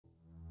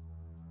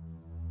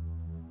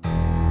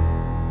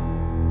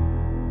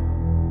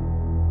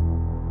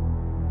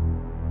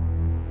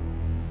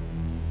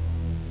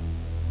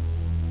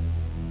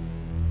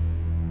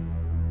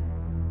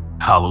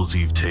Hallows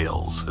Eve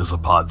Tales is a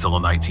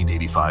Podzilla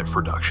 1985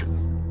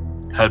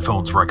 production.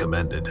 Headphones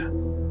recommended.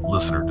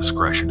 Listener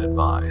discretion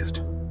advised.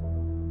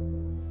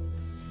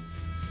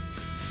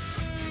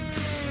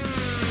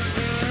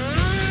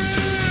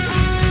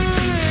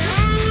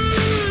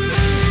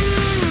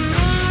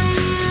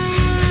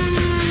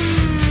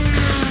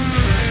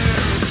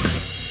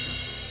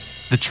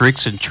 The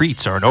tricks and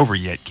treats aren't over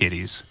yet,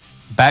 kiddies.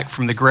 Back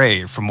from the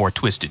grave for more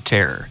twisted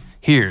terror,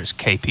 here's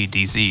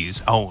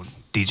KPDZ's own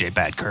DJ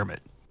Bad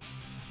Kermit.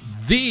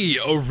 The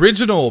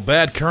original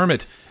Bad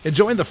Kermit,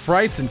 enjoying the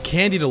frights and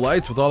candy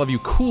delights with all of you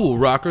cool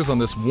rockers on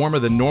this warmer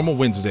than normal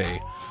Wednesday.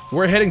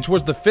 We're heading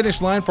towards the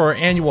finish line for our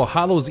annual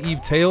Hallows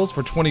Eve Tales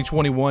for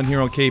 2021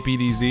 here on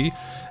KPDZ.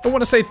 I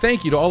want to say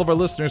thank you to all of our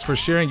listeners for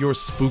sharing your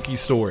spooky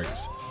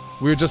stories.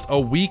 We're just a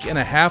week and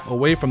a half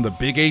away from the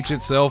big H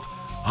itself,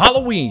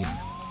 Halloween.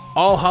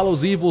 All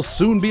Hallows Eve will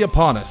soon be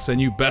upon us, and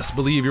you best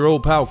believe your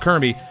old pal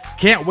Kermie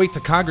can't wait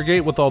to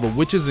congregate with all the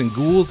witches and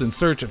ghouls in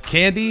search of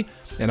candy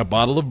and a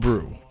bottle of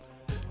brew.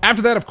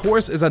 After that, of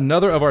course, is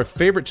another of our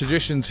favorite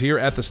traditions here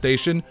at the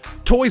station,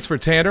 Toys for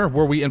Tanner,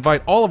 where we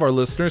invite all of our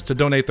listeners to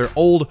donate their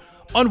old,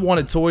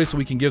 unwanted toys so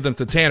we can give them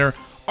to Tanner,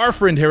 our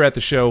friend here at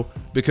the show,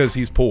 because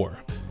he's poor.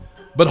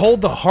 But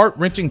hold the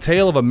heart-wrenching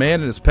tale of a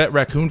man and his pet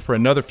raccoon for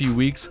another few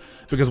weeks,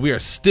 because we are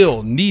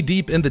still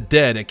knee-deep in the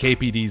dead at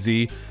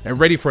KPDZ and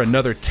ready for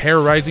another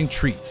terrorizing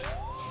treat.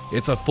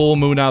 It's a full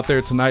moon out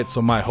there tonight,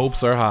 so my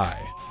hopes are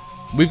high.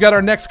 We've got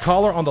our next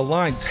caller on the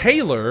line,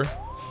 Taylor,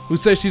 who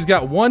says she's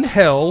got one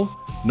hell,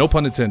 no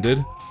pun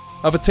intended,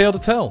 of a tale to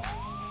tell.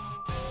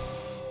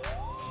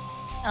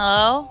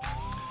 Hello?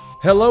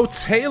 Hello,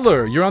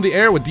 Taylor. You're on the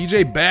air with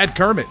DJ Bad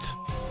Kermit.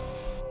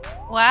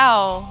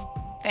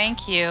 Wow.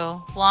 Thank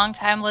you.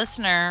 Long-time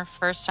listener,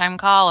 first-time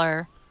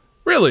caller.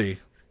 Really?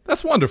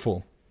 That's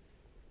wonderful.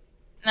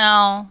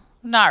 No,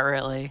 not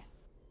really.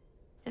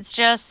 It's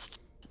just,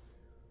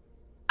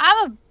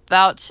 I'm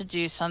about to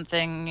do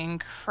something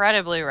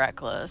incredibly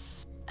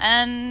reckless,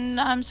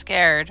 and I'm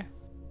scared.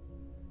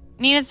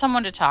 Needed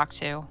someone to talk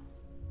to.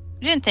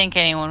 I didn't think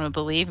anyone would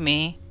believe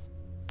me,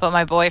 but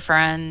my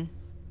boyfriend,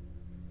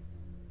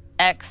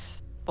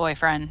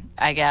 ex-boyfriend,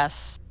 I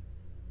guess,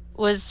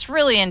 was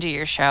really into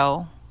your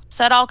show.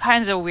 Said all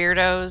kinds of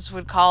weirdos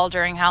would call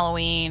during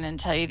Halloween and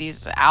tell you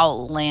these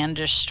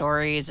outlandish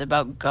stories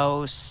about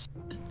ghosts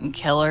and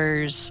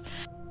killers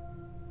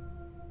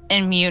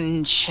and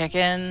mutant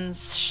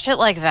chickens. Shit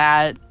like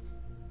that.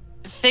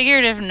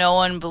 Figured if no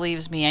one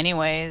believes me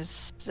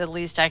anyways, at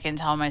least I can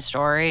tell my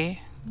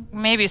story.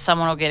 Maybe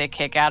someone will get a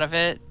kick out of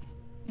it.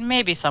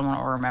 Maybe someone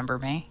will remember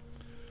me.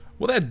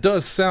 Well, that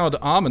does sound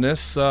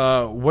ominous.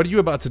 What are you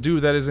about to do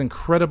that is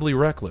incredibly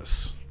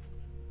reckless?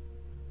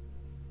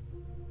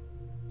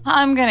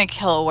 I'm gonna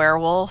kill a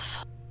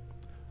werewolf.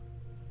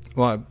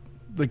 Well,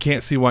 I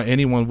can't see why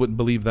anyone wouldn't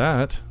believe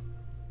that.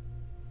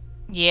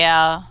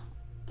 Yeah.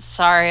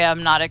 Sorry,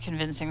 I'm not a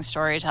convincing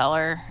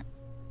storyteller.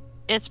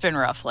 It's been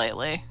rough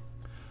lately.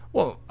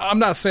 Well, I'm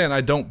not saying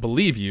I don't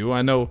believe you.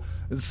 I know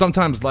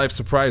sometimes life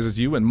surprises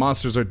you and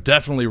monsters are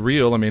definitely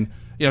real. I mean,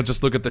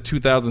 just look at the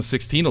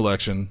 2016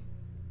 election.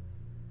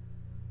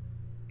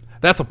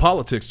 That's a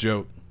politics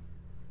joke.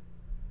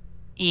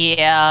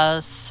 Yeah,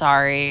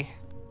 sorry.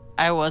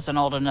 I wasn't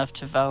old enough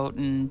to vote,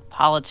 and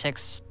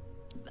politics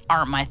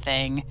aren't my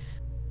thing.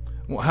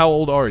 Well, how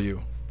old are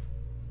you?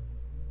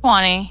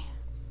 20.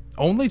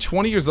 Only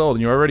 20 years old,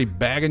 and you're already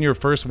bagging your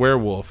first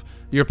werewolf.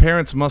 Your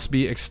parents must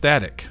be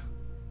ecstatic.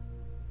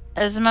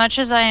 As much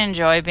as I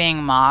enjoy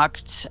being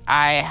mocked,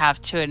 I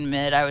have to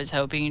admit I was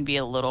hoping you'd be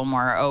a little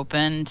more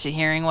open to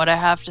hearing what I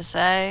have to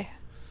say.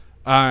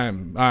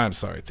 I'm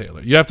sorry,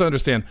 Taylor. You have to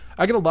understand,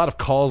 I get a lot of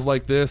calls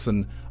like this,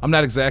 and I'm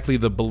not exactly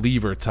the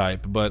believer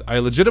type, but I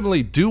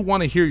legitimately do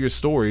want to hear your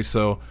story,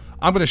 so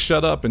I'm going to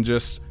shut up and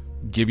just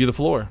give you the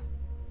floor.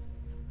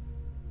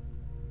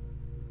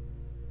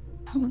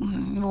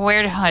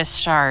 Where do I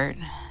start?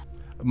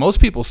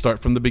 Most people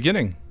start from the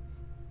beginning.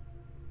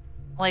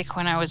 Like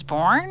when I was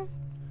born?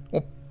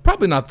 Well,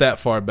 probably not that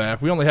far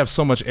back. We only have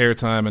so much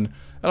airtime, and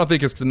I don't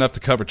think it's enough to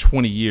cover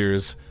 20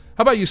 years.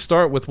 How about you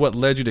start with what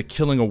led you to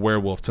killing a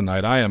werewolf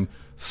tonight? I am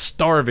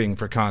starving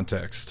for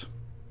context.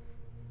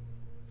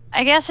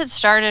 I guess it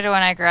started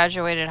when I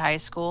graduated high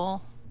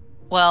school.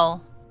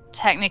 Well,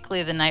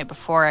 technically the night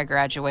before I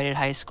graduated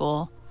high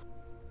school.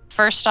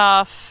 First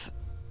off,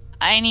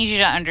 I need you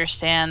to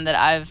understand that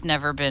I've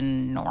never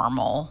been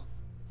normal.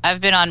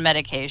 I've been on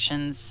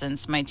medications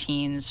since my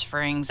teens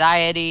for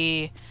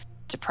anxiety,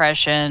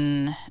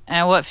 depression,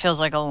 and what feels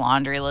like a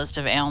laundry list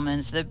of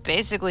ailments that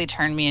basically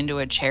turned me into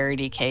a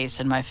charity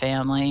case in my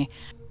family.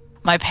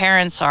 My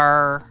parents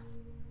were,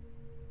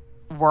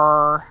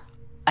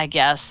 I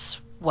guess,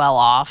 well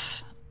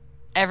off.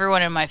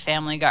 Everyone in my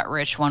family got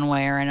rich one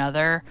way or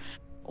another.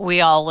 We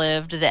all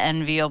lived the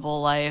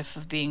enviable life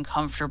of being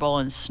comfortable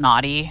and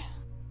snotty.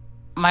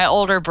 My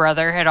older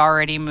brother had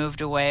already moved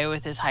away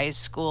with his high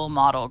school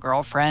model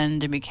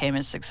girlfriend and became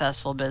a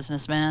successful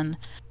businessman.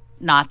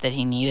 Not that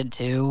he needed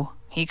to.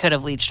 He could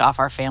have leached off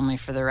our family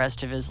for the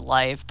rest of his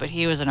life, but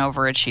he was an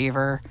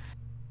overachiever.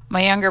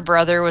 My younger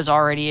brother was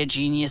already a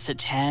genius at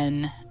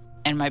 10,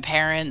 and my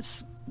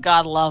parents,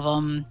 God love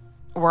them,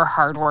 were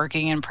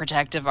hardworking and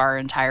protective of our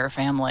entire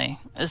family,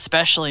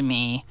 especially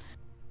me.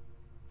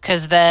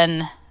 'Cause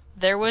then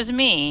there was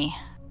me,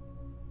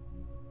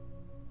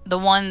 the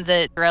one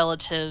that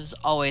relatives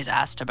always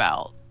asked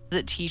about,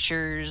 that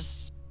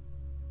teachers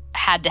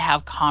had to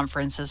have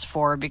conferences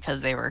for because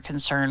they were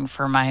concerned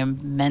for my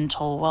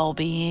mental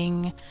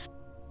well-being.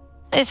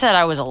 They said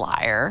I was a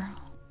liar.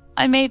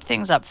 I made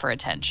things up for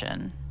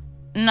attention.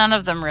 None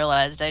of them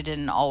realized I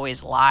didn't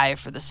always lie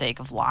for the sake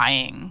of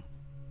lying.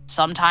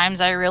 Sometimes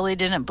I really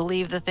didn't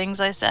believe the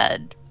things I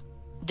said.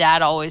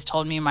 Dad always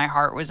told me my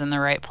heart was in the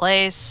right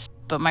place,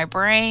 but my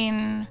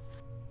brain,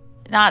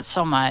 not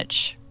so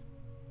much.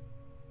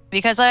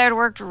 Because I had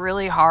worked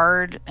really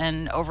hard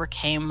and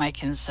overcame my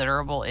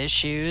considerable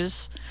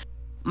issues,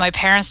 my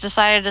parents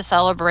decided to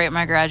celebrate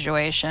my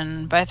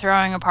graduation by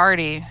throwing a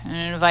party and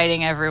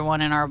inviting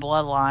everyone in our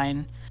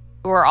bloodline,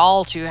 who were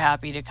all too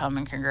happy to come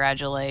and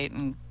congratulate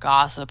and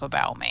gossip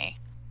about me.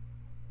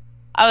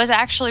 I was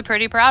actually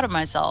pretty proud of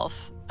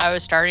myself. I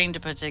was starting to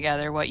put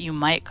together what you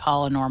might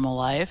call a normal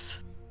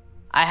life.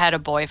 I had a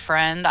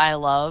boyfriend I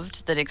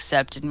loved that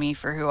accepted me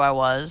for who I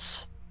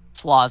was,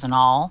 flaws and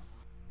all.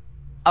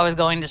 I was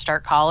going to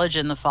start college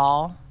in the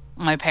fall.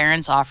 My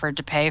parents offered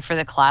to pay for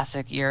the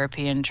classic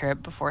European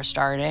trip before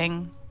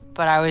starting,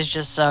 but I was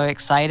just so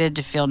excited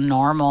to feel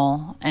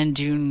normal and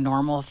do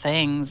normal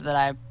things that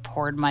I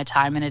poured my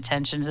time and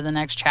attention to the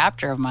next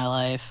chapter of my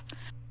life.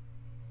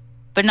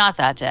 But not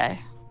that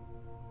day.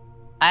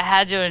 I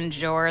had to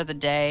endure the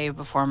day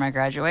before my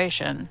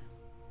graduation.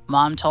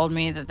 Mom told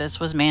me that this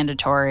was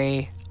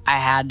mandatory. I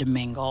had to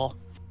mingle.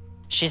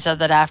 She said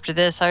that after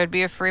this, I would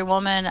be a free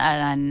woman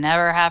and I'd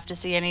never have to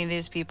see any of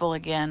these people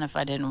again if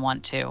I didn't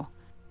want to.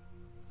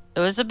 It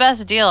was the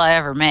best deal I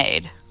ever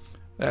made.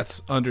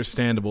 That's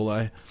understandable.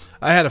 I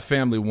had a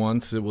family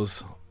once. It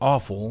was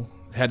awful.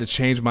 Had to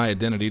change my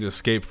identity to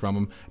escape from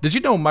them. Did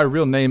you know my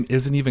real name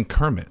isn't even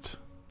Kermit?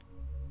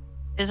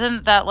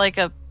 Isn't that like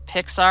a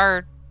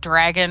Pixar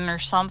dragon or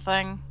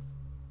something?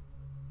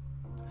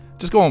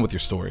 Just go on with your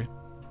story.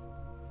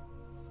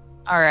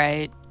 All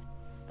right.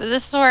 But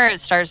this is where it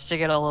starts to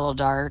get a little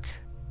dark.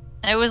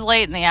 It was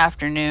late in the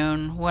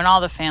afternoon when all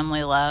the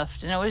family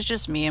left, and it was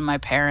just me and my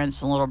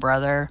parents and little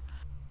brother.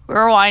 We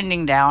were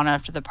winding down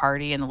after the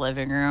party in the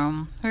living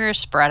room. We were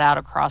spread out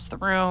across the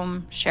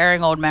room,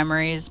 sharing old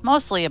memories,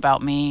 mostly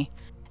about me.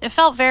 It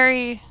felt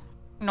very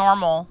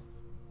normal.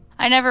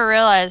 I never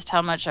realized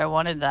how much I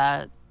wanted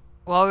that.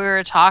 While we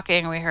were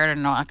talking, we heard a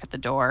knock at the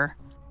door.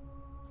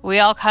 We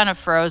all kind of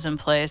froze in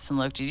place and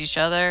looked at each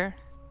other,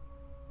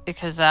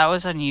 because that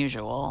was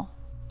unusual.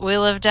 We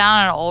lived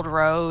down an old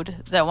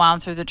road that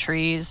wound through the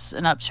trees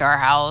and up to our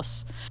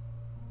house.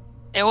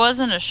 It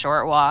wasn't a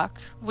short walk.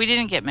 We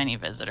didn't get many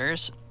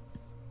visitors.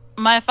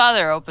 My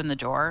father opened the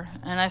door,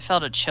 and I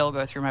felt a chill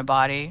go through my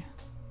body.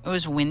 It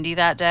was windy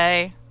that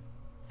day,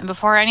 and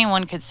before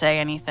anyone could say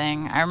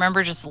anything, I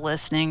remember just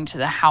listening to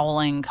the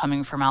howling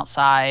coming from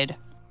outside.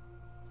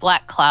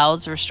 Black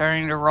clouds were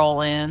starting to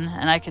roll in,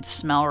 and I could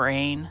smell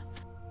rain.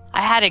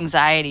 I had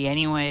anxiety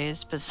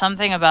anyways, but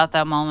something about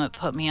that moment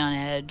put me on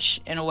edge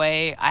in a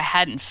way I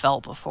hadn't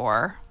felt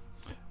before.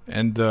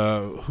 And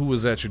who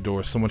was at your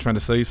door? Someone trying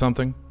to sell you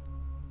something?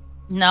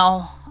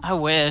 No, I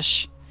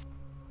wish.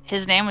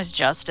 His name was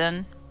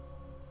Justin.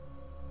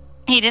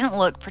 He didn't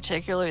look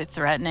particularly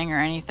threatening or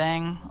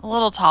anything. A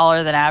little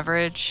taller than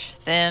average,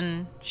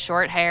 thin,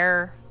 short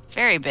hair,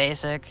 very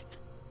basic.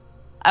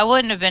 I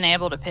wouldn't have been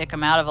able to pick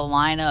him out of a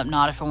lineup,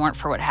 not if it weren't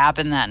for what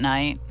happened that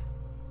night.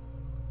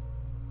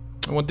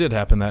 What did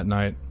happen that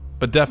night?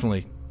 But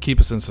definitely, keep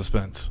us in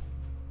suspense.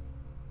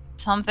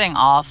 Something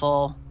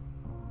awful.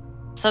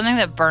 Something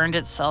that burned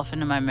itself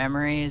into my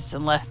memories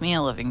and left me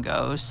a living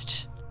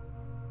ghost.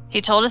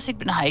 He told us he'd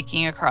been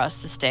hiking across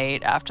the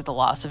state after the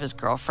loss of his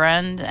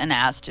girlfriend and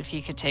asked if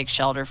he could take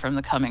shelter from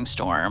the coming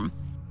storm.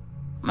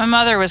 My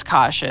mother was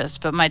cautious,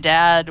 but my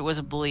dad was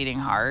a bleeding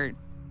heart.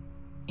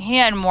 He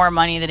had more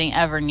money than he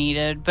ever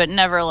needed, but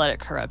never let it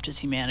corrupt his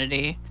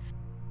humanity.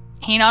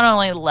 He not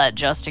only let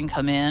Justin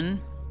come in,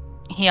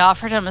 he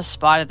offered him a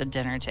spot at the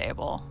dinner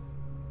table.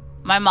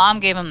 My mom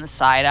gave him the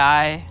side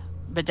eye,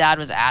 but Dad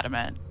was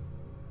adamant.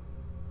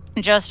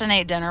 Justin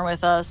ate dinner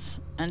with us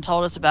and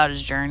told us about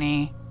his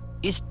journey.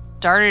 He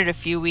started a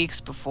few weeks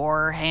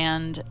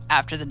beforehand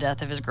after the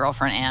death of his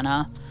girlfriend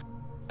Anna.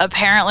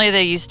 Apparently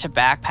they used to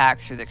backpack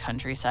through the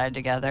countryside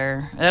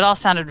together. It all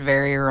sounded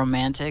very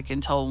romantic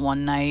until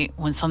one night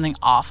when something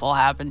awful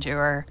happened to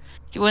her.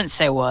 He wouldn't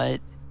say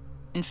what.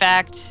 In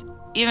fact,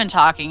 even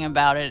talking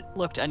about it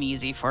looked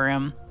uneasy for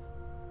him.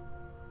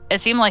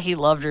 It seemed like he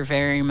loved her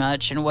very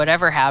much, and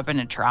whatever happened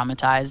had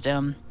traumatized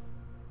him.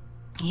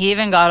 He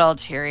even got all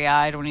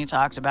teary-eyed when he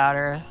talked about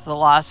her. The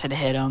loss had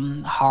hit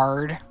him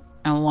hard,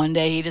 and one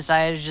day he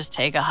decided to just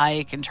take a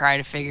hike and try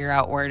to figure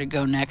out where to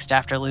go next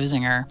after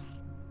losing her.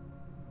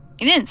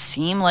 He didn't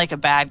seem like a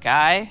bad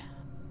guy,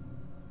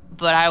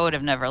 but I would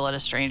have never let a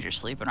stranger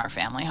sleep in our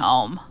family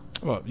home.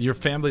 Well, your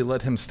family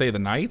let him stay the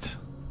night?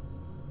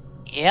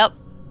 Yep.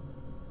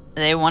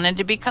 They wanted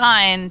to be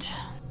kind.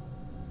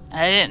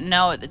 I didn't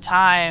know at the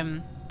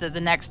time that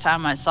the next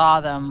time I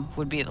saw them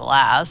would be the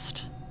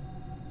last.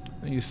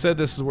 You said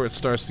this is where it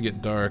starts to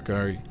get dark.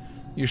 Are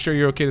you sure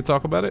you're okay to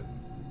talk about it?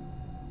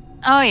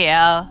 Oh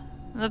yeah.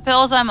 The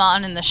pills I'm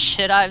on and the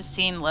shit I've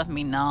seen left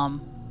me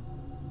numb.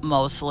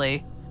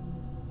 Mostly.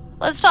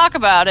 Let's talk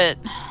about it.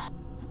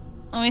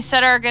 When we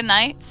said our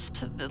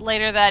goodnights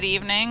later that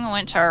evening,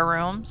 went to our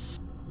rooms.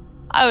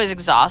 I was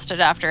exhausted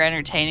after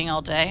entertaining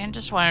all day and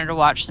just wanted to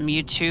watch some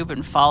YouTube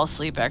and fall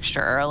asleep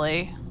extra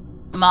early.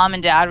 Mom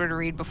and Dad would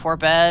read before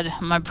bed.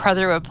 My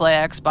brother would play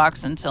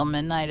Xbox until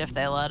midnight if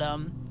they let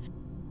him.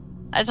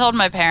 I told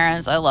my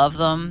parents I love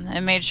them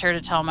and made sure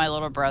to tell my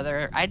little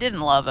brother I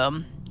didn't love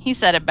him. He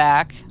said it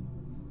back.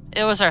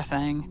 It was our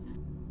thing.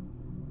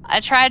 I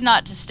tried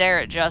not to stare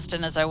at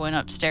Justin as I went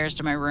upstairs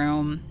to my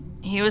room.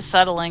 He was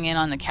settling in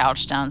on the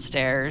couch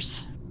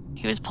downstairs.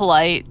 He was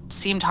polite,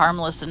 seemed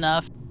harmless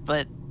enough,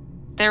 but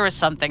there was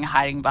something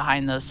hiding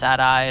behind those sad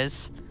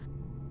eyes.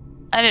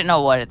 I didn't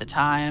know what at the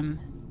time,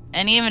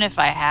 and even if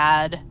I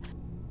had,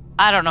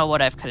 I don't know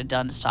what I could have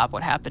done to stop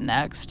what happened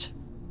next.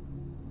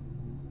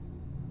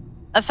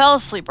 I fell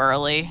asleep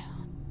early.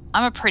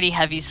 I'm a pretty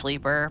heavy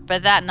sleeper,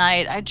 but that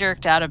night I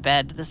jerked out of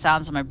bed to the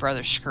sounds of my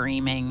brother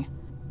screaming.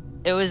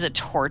 It was a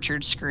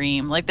tortured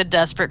scream, like the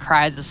desperate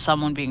cries of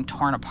someone being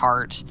torn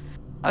apart.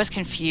 I was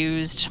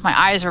confused, my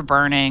eyes were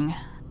burning,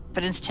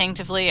 but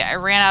instinctively I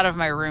ran out of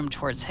my room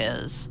towards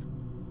his.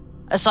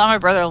 I saw my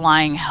brother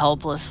lying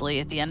helplessly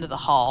at the end of the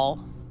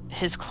hall.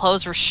 His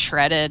clothes were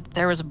shredded,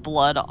 there was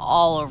blood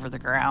all over the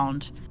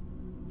ground.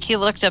 He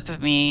looked up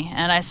at me,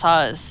 and I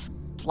saw a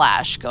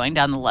slash going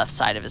down the left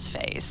side of his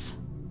face.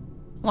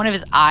 One of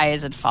his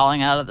eyes had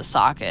fallen out of the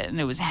socket, and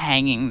it was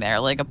hanging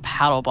there like a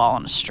paddle ball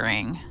on a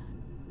string.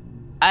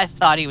 I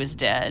thought he was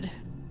dead,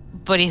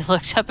 but he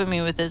looked up at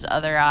me with his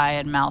other eye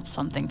and mouthed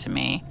something to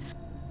me.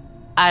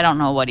 I don't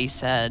know what he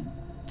said,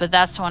 but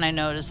that's when I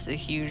noticed the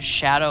huge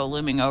shadow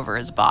looming over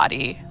his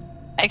body.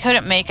 I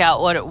couldn't make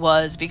out what it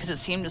was because it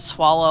seemed to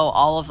swallow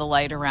all of the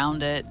light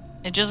around it.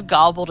 It just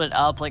gobbled it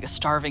up like a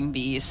starving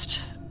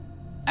beast.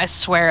 I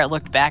swear it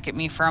looked back at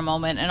me for a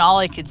moment, and all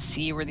I could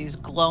see were these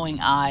glowing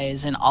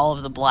eyes and all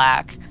of the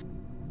black.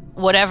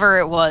 Whatever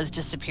it was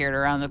disappeared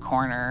around the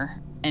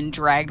corner and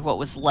dragged what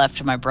was left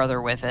of my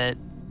brother with it.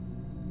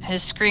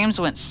 His screams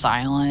went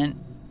silent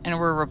and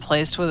were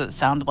replaced with what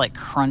sounded like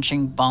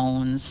crunching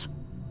bones.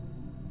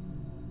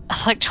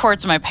 I looked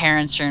towards my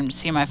parents' room to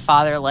see my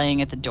father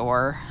laying at the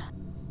door.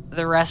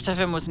 The rest of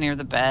him was near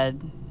the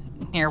bed,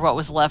 near what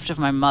was left of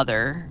my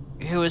mother,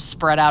 who was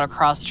spread out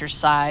across her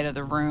side of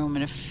the room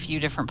in a few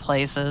different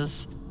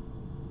places.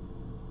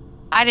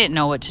 I didn't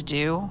know what to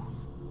do.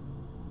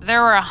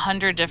 There were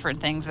 100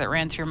 different things that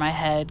ran through my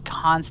head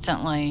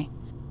constantly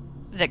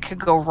that could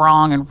go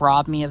wrong and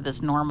rob me of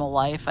this normal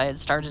life I had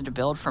started to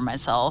build for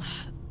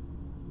myself.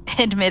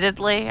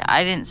 Admittedly,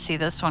 I didn't see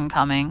this one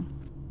coming.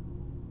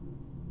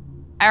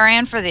 I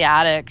ran for the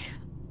attic.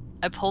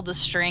 I pulled the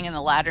string and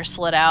the ladder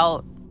slid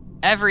out.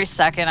 Every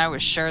second I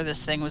was sure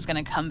this thing was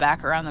going to come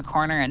back around the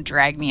corner and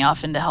drag me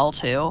off into hell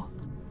too.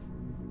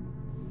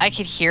 I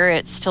could hear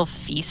it still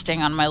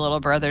feasting on my little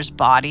brother's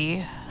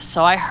body,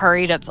 so I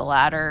hurried up the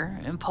ladder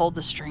and pulled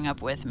the string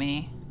up with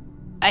me.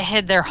 I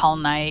hid there all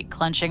night,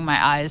 clenching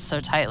my eyes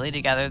so tightly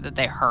together that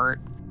they hurt.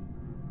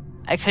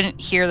 I couldn't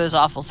hear those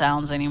awful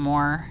sounds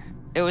anymore.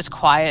 It was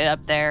quiet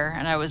up there,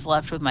 and I was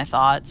left with my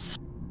thoughts.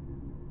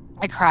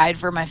 I cried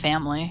for my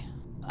family.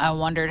 I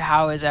wondered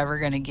how I was ever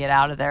going to get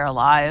out of there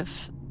alive,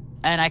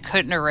 and I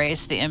couldn't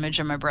erase the image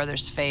of my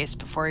brother's face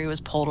before he was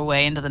pulled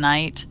away into the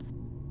night.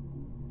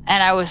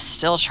 And I was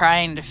still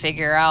trying to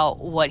figure out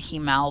what he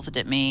mouthed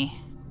at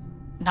me.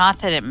 Not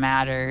that it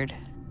mattered.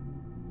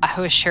 I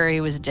was sure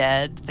he was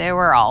dead. They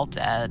were all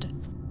dead.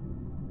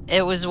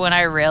 It was when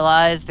I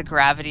realized the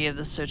gravity of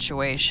the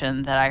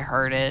situation that I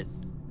heard it.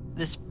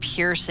 This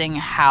piercing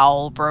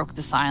howl broke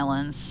the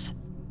silence.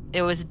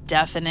 It was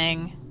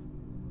deafening.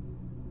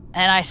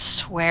 And I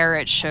swear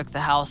it shook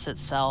the house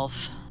itself.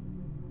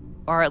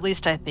 Or at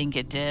least I think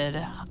it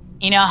did.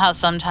 You know how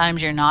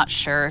sometimes you're not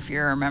sure if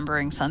you're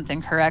remembering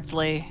something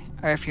correctly,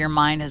 or if your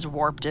mind has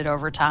warped it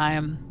over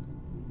time?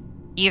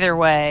 Either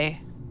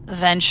way,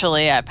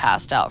 eventually I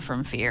passed out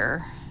from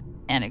fear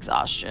and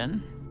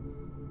exhaustion.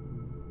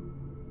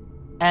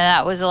 And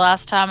that was the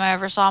last time I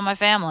ever saw my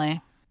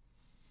family.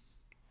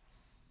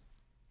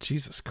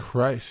 Jesus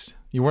Christ.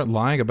 You weren't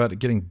lying about it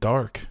getting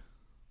dark.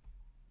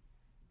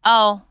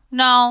 Oh,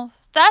 no,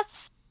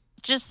 that's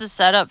just the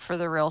setup for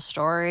the real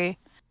story.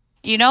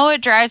 You know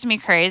what drives me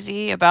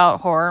crazy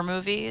about horror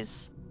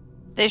movies?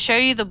 They show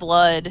you the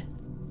blood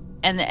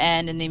and the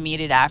end and the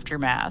immediate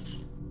aftermath.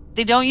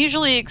 They don't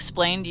usually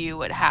explain to you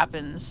what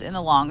happens in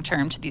the long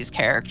term to these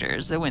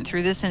characters that went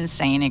through this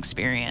insane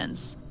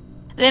experience.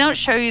 They don't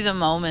show you the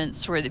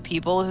moments where the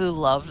people who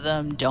love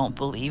them don't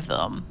believe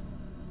them.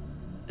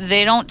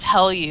 They don't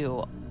tell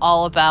you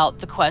all about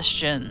the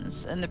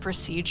questions and the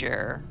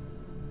procedure,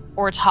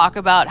 or talk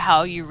about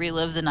how you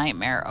relive the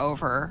nightmare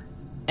over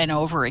and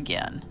over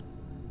again.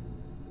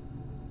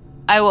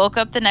 I woke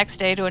up the next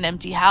day to an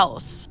empty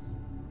house.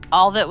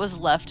 All that was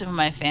left of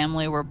my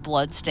family were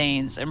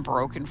bloodstains and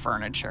broken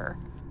furniture.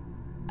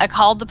 I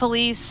called the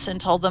police and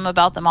told them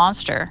about the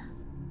monster.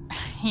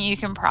 You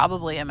can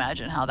probably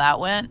imagine how that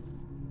went.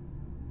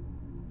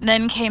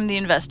 Then came the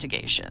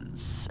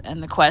investigations,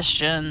 and the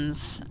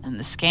questions, and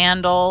the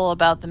scandal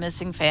about the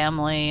missing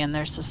family and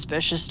their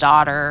suspicious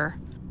daughter.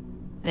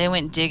 They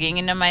went digging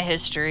into my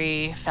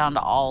history, found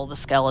all the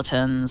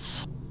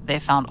skeletons. They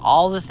found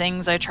all the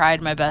things I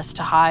tried my best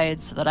to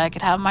hide so that I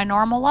could have my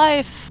normal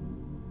life.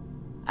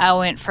 I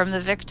went from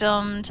the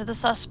victim to the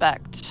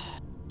suspect.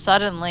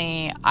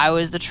 Suddenly, I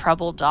was the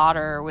troubled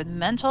daughter with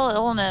mental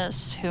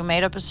illness who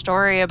made up a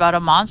story about a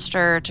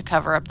monster to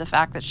cover up the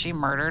fact that she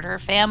murdered her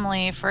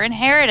family for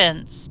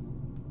inheritance.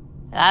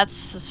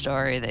 That's the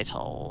story they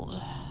told.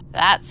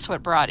 That's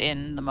what brought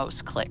in the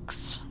most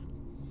clicks.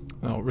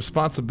 Oh,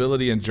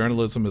 responsibility in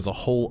journalism is a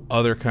whole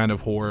other kind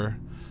of horror.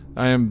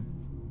 I am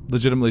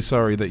legitimately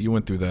sorry that you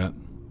went through that.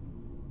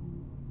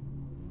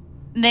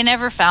 They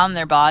never found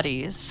their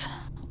bodies.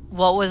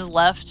 What was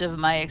left of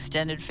my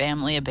extended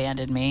family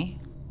abandoned me.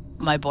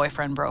 My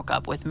boyfriend broke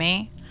up with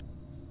me.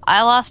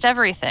 I lost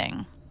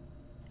everything.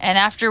 And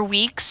after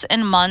weeks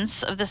and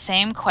months of the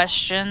same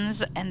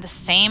questions and the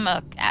same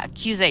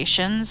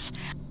accusations,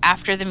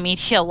 after the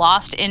media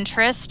lost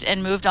interest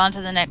and moved on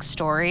to the next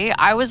story,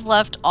 I was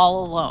left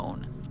all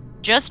alone.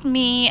 Just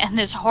me and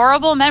this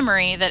horrible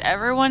memory that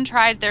everyone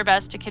tried their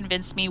best to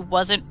convince me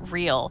wasn't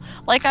real.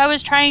 Like I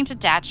was trying to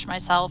detach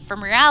myself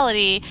from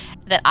reality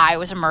that I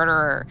was a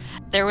murderer.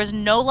 There was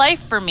no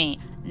life for me.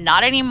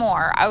 Not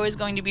anymore. I was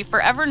going to be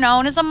forever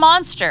known as a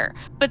monster.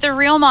 But the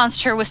real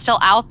monster was still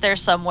out there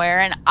somewhere,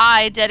 and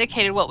I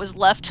dedicated what was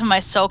left to my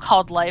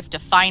so-called life to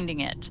finding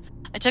it.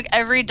 I took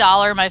every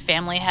dollar my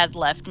family had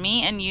left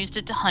me and used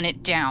it to hunt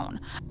it down.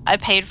 I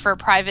paid for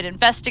private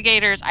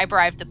investigators, I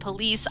bribed the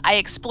police, I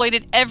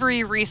exploited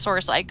every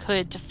resource I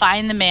could to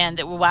find the man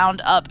that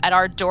wound up at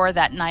our door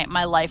that night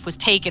my life was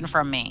taken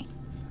from me.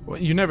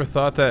 Well, you never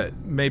thought that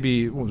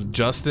maybe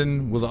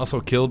Justin was also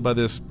killed by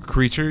this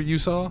creature you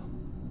saw?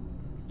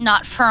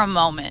 Not for a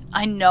moment.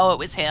 I know it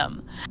was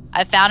him.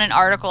 I found an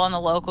article on the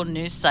local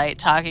news site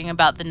talking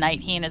about the night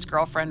he and his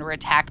girlfriend were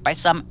attacked by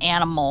some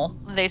animal.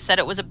 They said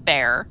it was a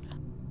bear.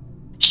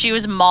 She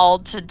was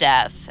mauled to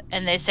death,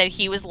 and they said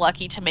he was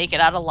lucky to make it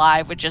out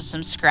alive with just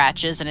some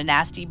scratches and a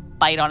nasty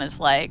bite on his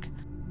leg.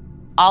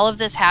 All of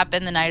this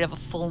happened the night of a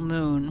full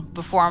moon,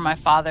 before my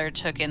father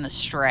took in the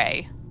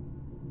stray.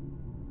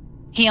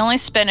 He only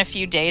spent a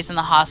few days in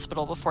the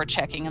hospital before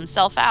checking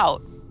himself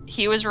out.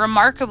 He was a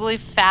remarkably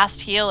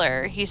fast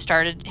healer. He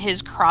started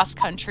his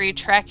cross-country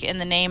trek in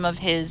the name of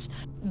his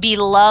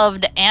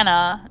beloved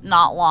Anna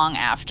not long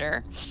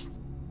after.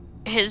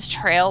 His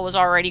trail was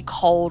already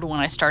cold when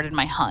I started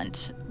my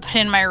hunt, but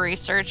in my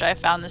research I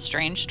found the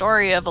strange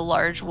story of a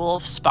large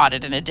wolf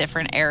spotted in a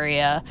different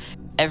area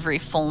every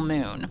full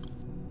moon.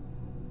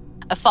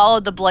 I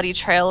followed the bloody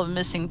trail of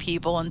missing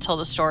people until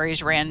the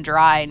stories ran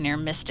dry near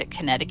Mystic,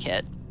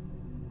 Connecticut.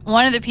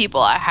 One of the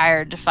people I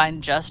hired to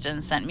find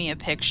Justin sent me a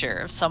picture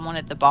of someone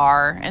at the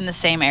bar in the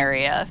same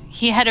area.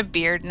 He had a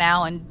beard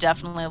now and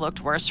definitely looked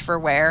worse for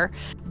wear,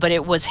 but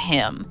it was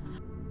him.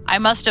 I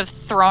must have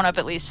thrown up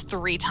at least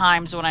 3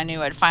 times when I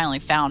knew I'd finally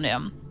found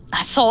him.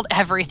 I sold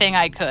everything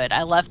I could.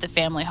 I left the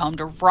family home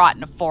to rot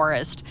in a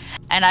forest,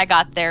 and I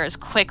got there as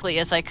quickly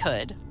as I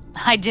could.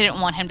 I didn't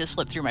want him to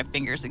slip through my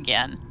fingers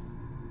again.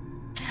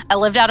 I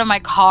lived out of my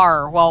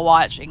car while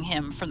watching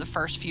him for the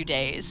first few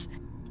days.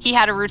 He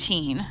had a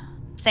routine.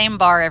 Same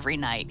bar every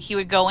night. He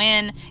would go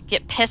in,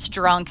 get pissed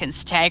drunk, and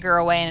stagger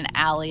away in an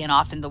alley and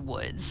off in the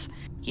woods.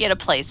 He had a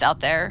place out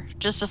there,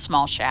 just a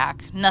small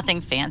shack,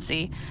 nothing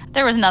fancy.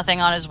 There was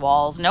nothing on his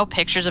walls, no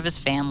pictures of his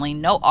family,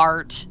 no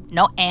art,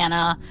 no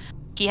Anna.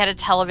 He had a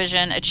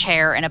television, a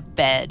chair, and a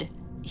bed.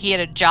 He had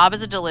a job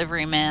as a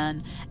delivery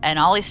man, and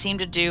all he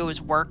seemed to do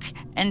was work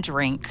and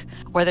drink.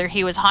 Whether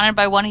he was haunted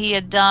by what he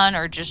had done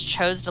or just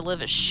chose to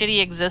live a shitty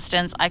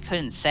existence, I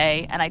couldn't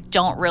say, and I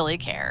don't really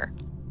care.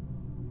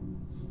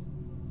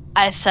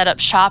 I set up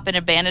shop in an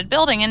abandoned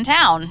building in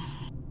town.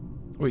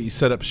 Wait, you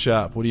set up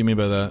shop? What do you mean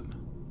by that?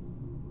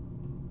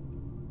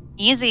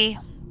 Easy.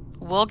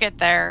 We'll get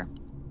there.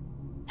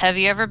 Have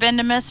you ever been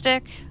to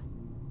Mystic?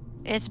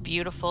 It's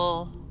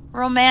beautiful,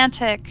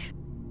 romantic,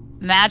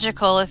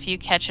 magical if you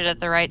catch it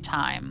at the right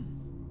time.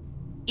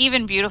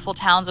 Even beautiful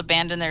towns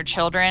abandon their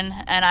children,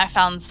 and I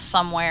found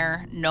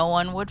somewhere no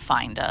one would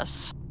find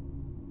us.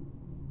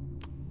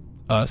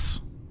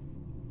 Us?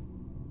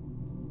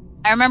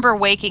 I remember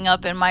waking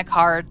up in my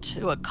car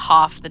to a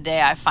cough the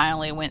day I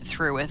finally went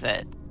through with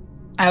it.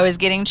 I was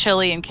getting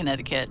chilly in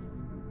Connecticut,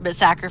 but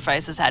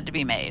sacrifices had to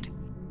be made.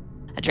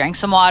 I drank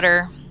some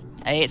water,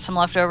 I ate some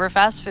leftover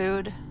fast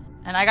food,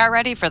 and I got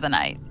ready for the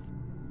night.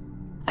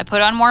 I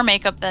put on more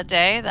makeup that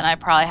day than I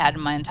probably had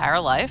in my entire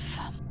life.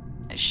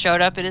 I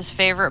showed up at his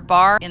favorite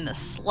bar in the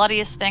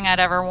sluttiest thing I'd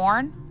ever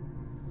worn.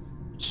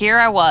 Here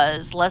I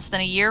was, less than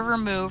a year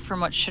removed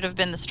from what should have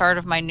been the start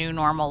of my new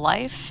normal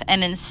life,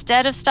 and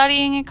instead of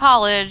studying in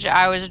college,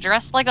 I was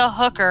dressed like a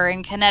hooker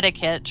in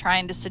Connecticut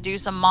trying to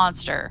seduce a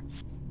monster.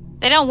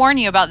 They don't warn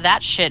you about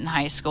that shit in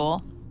high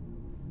school.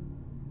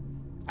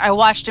 I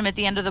watched him at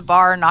the end of the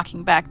bar,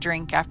 knocking back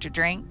drink after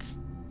drink.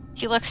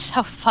 He looked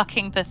so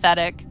fucking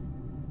pathetic.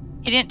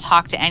 He didn't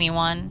talk to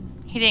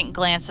anyone. He didn't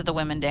glance at the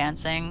women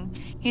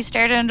dancing. He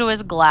stared into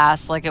his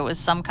glass like it was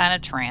some kind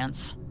of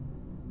trance.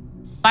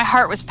 My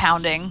heart was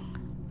pounding,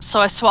 so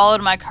I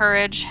swallowed my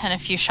courage and a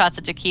few shots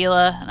of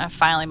tequila, and I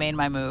finally made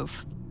my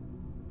move.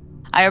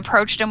 I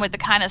approached him with the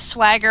kind of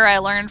swagger I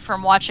learned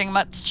from watching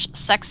much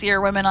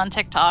sexier women on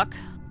TikTok.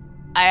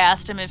 I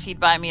asked him if he'd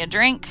buy me a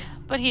drink,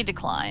 but he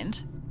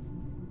declined.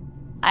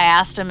 I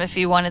asked him if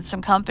he wanted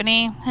some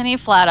company, and he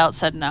flat out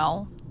said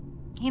no.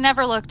 He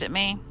never looked at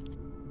me.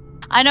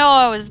 I know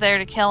I was there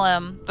to kill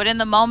him, but in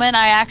the moment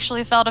I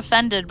actually felt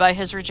offended by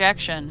his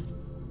rejection.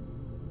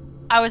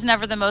 I was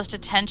never the most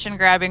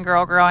attention-grabbing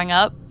girl growing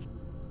up.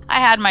 I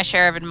had my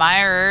share of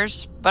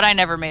admirers, but I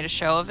never made a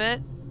show of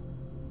it.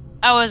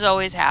 I was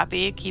always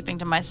happy, keeping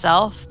to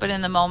myself, but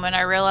in the moment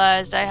I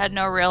realized I had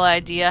no real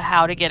idea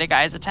how to get a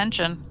guy's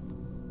attention.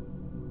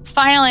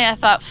 Finally, I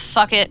thought,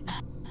 fuck it,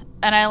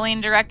 and I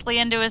leaned directly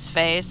into his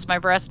face, my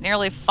breast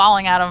nearly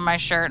falling out of my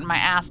shirt and my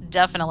ass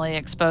definitely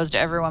exposed to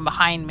everyone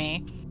behind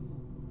me.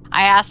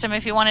 I asked him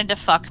if he wanted to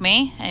fuck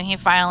me, and he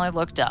finally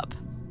looked up.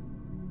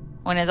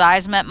 When his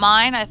eyes met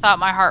mine, I thought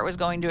my heart was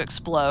going to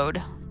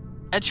explode.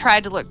 I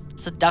tried to look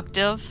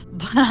seductive,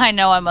 but I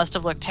know I must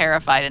have looked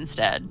terrified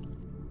instead.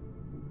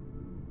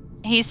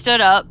 He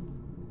stood up,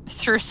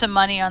 threw some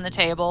money on the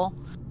table,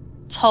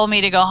 told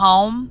me to go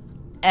home,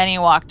 and he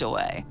walked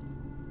away.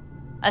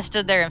 I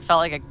stood there and felt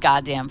like a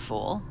goddamn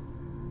fool.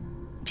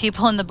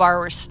 People in the bar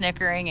were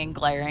snickering and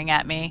glaring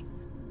at me.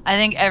 I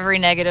think every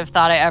negative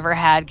thought I ever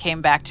had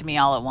came back to me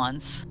all at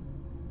once.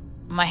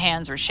 My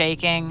hands were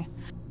shaking.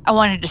 I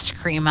wanted to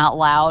scream out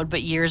loud,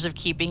 but years of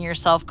keeping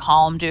yourself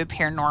calm to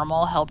appear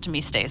normal helped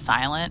me stay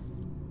silent.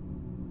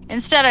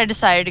 Instead, I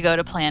decided to go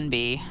to Plan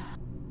B.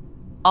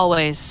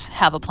 Always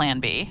have a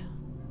Plan B.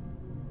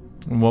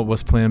 And what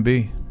was Plan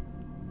B?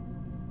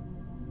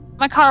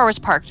 My car was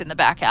parked in the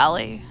back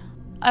alley.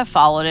 I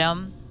followed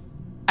him.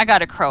 I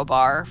got a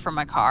crowbar from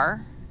my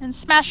car and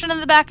smashed it in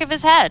the back of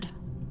his head.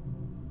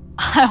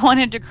 I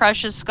wanted to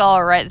crush his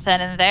skull right then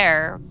and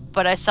there,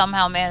 but I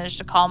somehow managed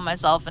to calm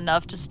myself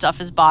enough to stuff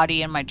his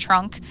body in my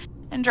trunk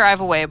and drive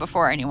away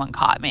before anyone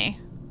caught me.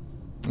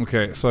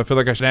 Okay, so I feel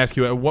like I should ask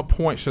you, at what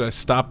point should I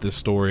stop this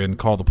story and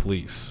call the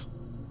police?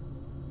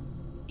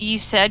 You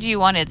said you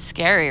wanted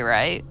scary,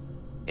 right?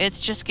 It's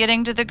just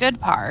getting to the good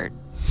part.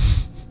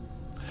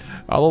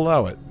 I'll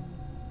allow it.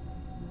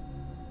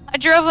 I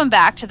drove him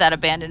back to that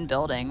abandoned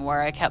building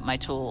where I kept my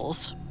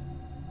tools.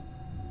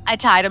 I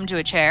tied him to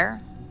a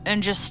chair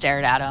and just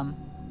stared at him.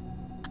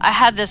 I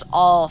had this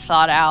all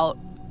thought out,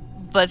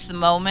 but the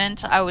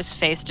moment I was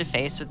face to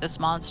face with this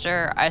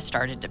monster, I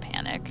started to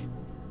panic.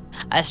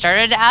 I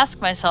started to ask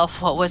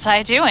myself, what was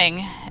I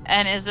doing?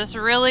 And is this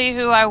really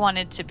who I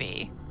wanted to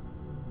be?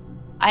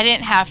 I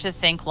didn't have to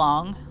think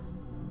long.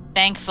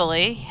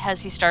 Thankfully,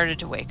 as he started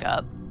to wake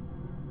up.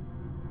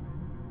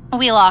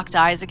 We locked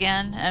eyes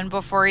again, and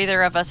before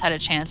either of us had a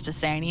chance to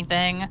say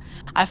anything,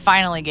 I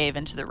finally gave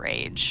into the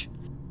rage.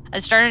 I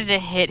started to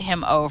hit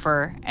him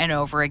over and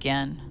over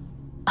again.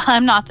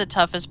 I'm not the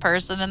toughest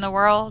person in the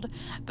world,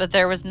 but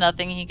there was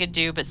nothing he could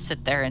do but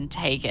sit there and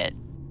take it.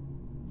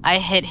 I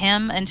hit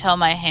him until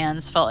my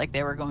hands felt like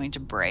they were going to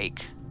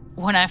break.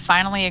 When I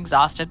finally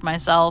exhausted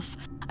myself,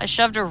 I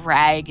shoved a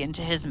rag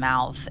into his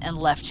mouth and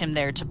left him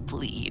there to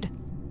bleed.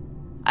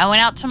 I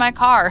went out to my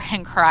car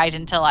and cried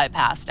until I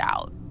passed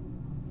out.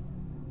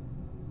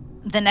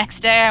 The next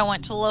day, I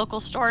went to the local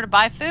store to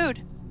buy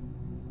food.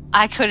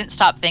 I couldn't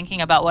stop thinking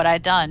about what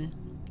I'd done.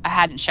 I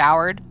hadn't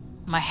showered.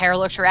 My hair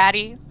looked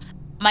ratty.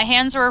 My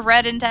hands were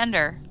red and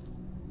tender.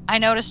 I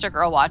noticed a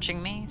girl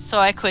watching me, so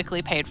I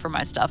quickly paid for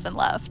my stuff and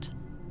left.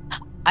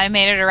 I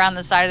made it around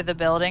the side of the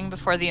building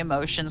before the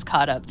emotions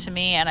caught up to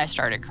me and I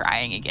started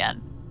crying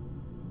again.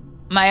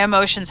 My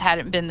emotions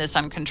hadn't been this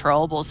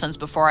uncontrollable since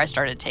before I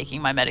started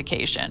taking my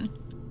medication.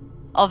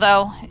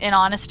 Although, in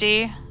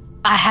honesty,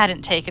 I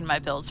hadn't taken my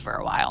pills for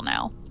a while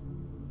now.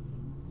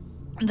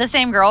 The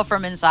same girl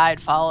from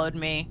inside followed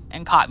me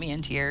and caught me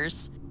in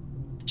tears.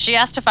 She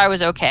asked if I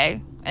was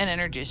okay and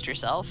introduced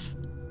herself.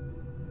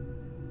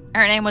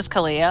 Her name was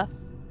Kalia,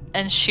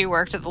 and she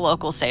worked at the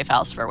local safe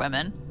house for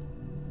women.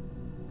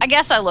 I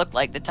guess I looked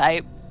like the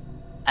type.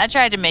 I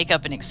tried to make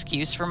up an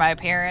excuse for my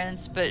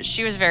appearance, but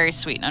she was very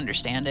sweet and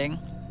understanding.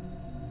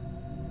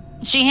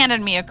 She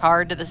handed me a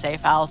card to the safe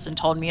house and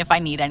told me if I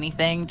need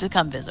anything to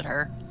come visit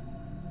her.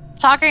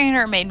 Talking to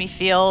her made me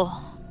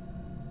feel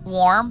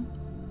warm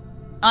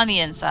on the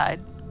inside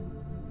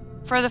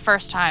for the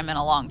first time in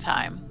a long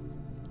time.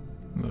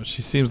 Well,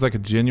 she seems like a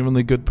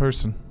genuinely good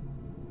person.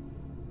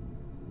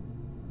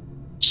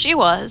 She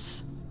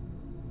was.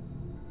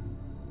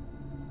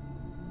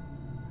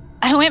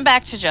 I went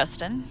back to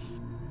Justin.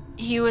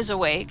 He was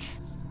awake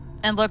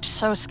and looked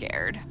so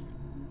scared.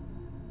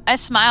 I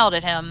smiled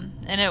at him,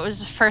 and it was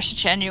the first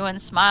genuine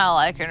smile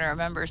I can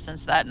remember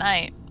since that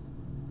night.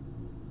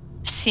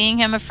 Seeing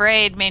him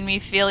afraid made me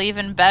feel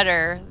even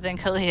better than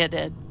Kalia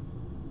did.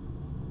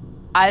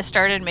 I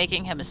started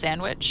making him a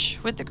sandwich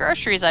with the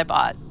groceries I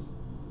bought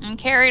and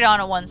carried on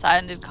a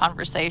one-sided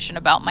conversation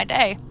about my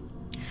day.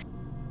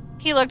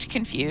 He looked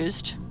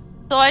confused,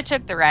 so I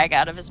took the rag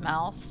out of his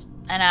mouth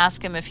and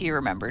asked him if he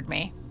remembered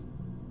me.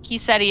 He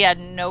said he had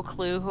no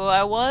clue who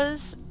I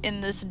was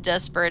in this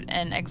desperate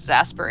and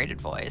exasperated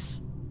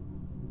voice.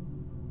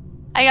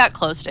 I got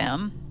close to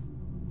him.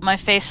 My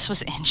face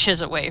was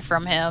inches away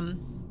from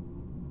him,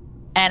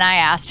 and I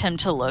asked him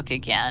to look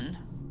again.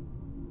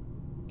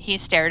 He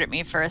stared at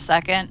me for a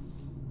second,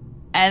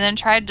 and then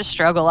tried to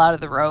struggle out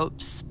of the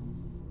ropes,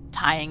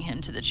 tying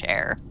him to the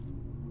chair.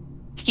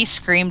 He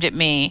screamed at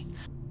me,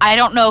 "I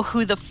don't know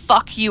who the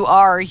fuck you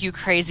are, you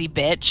crazy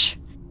bitch."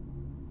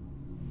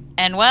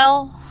 And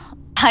well,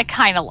 I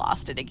kinda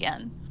lost it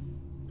again.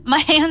 My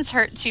hands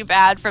hurt too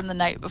bad from the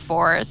night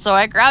before, so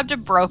I grabbed a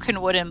broken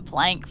wooden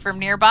plank from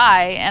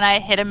nearby and I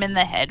hit him in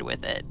the head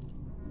with it.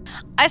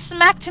 I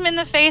smacked him in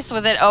the face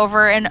with it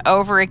over and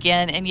over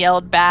again and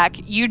yelled back,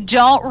 "You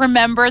don't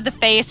remember the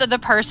face of the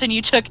person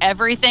you took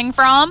everything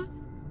from?"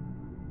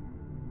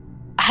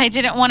 I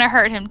didn't want to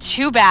hurt him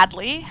too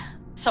badly,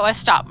 so I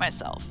stopped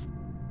myself.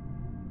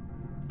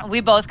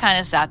 We both kind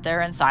of sat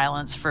there in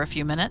silence for a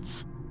few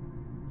minutes.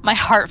 My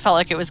heart felt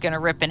like it was going to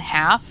rip in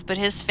half, but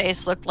his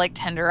face looked like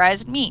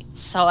tenderized meat,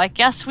 so I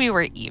guess we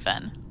were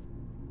even.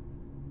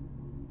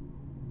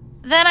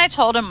 Then I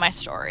told him my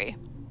story.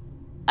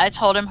 I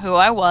told him who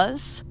I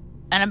was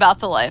and about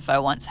the life I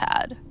once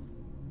had.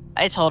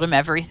 I told him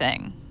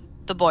everything.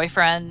 The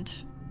boyfriend,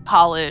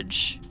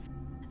 college,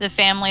 the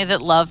family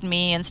that loved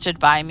me and stood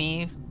by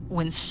me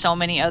when so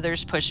many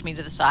others pushed me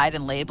to the side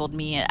and labeled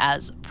me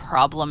as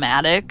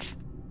problematic.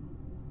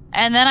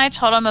 And then I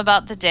told him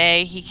about the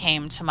day he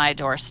came to my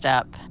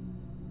doorstep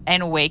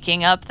and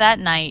waking up that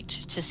night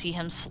to see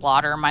him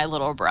slaughter my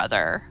little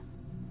brother.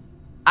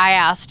 I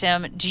asked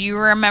him, "Do you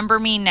remember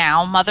me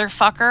now,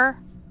 motherfucker?"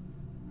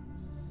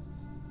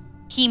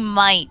 He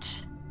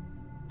might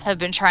have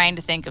been trying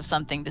to think of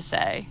something to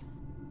say,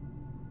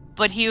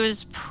 but he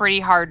was pretty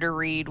hard to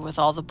read with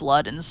all the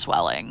blood and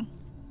swelling.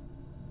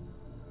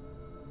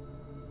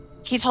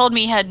 He told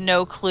me he had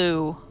no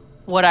clue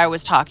what I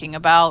was talking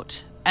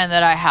about and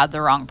that I had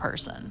the wrong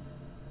person.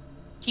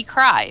 He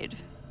cried.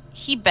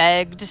 He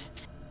begged.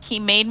 He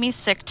made me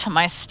sick to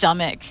my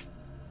stomach.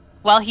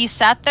 While he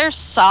sat there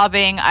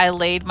sobbing, I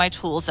laid my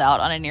tools out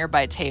on a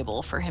nearby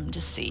table for him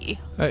to see.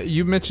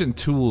 You mentioned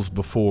tools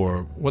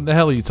before. What the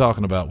hell are you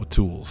talking about with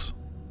tools?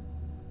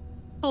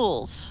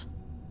 Tools.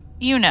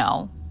 You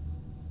know.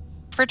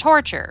 For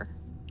torture.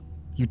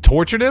 You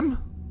tortured him?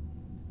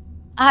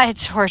 I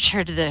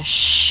tortured the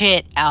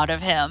shit out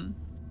of him.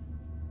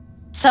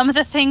 Some of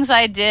the things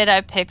I did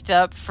I picked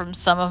up from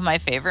some of my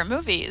favorite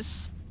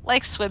movies,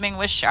 like Swimming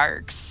with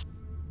Sharks.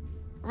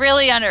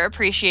 Really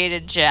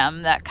underappreciated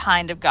gem that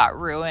kind of got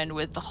ruined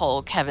with the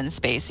whole Kevin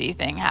Spacey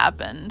thing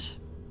happened.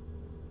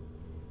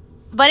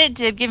 But it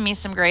did give me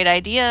some great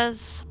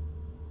ideas.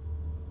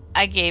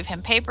 I gave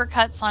him paper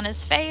cuts on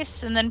his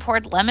face and then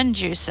poured lemon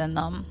juice in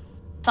them.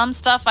 Some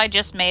stuff I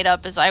just made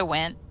up as I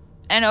went,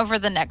 and over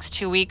the next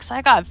 2 weeks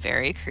I got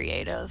very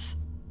creative.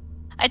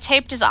 I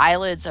taped his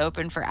eyelids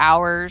open for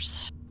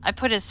hours. I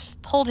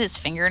pulled his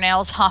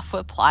fingernails off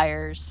with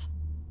pliers.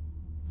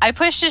 I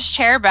pushed his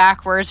chair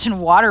backwards and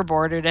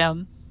waterboarded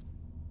him.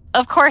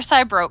 Of course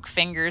I broke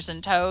fingers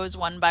and toes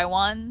one by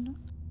one.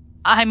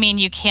 I mean,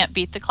 you can't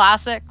beat the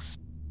classics.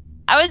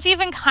 I was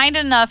even kind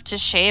enough to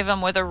shave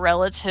him with a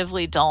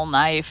relatively dull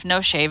knife,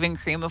 no shaving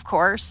cream, of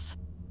course.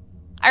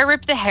 I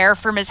ripped the hair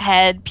from his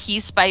head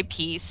piece by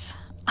piece.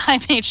 I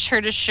made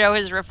sure to show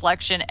his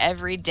reflection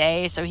every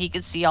day so he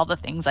could see all the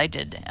things I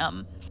did to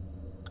him.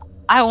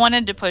 I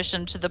wanted to push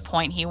him to the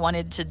point he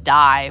wanted to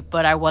die,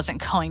 but I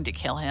wasn't going to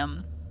kill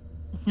him.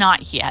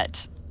 Not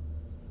yet.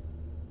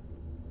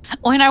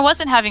 When I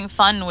wasn't having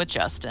fun with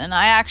Justin,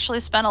 I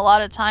actually spent a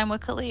lot of time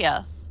with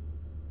Kalia.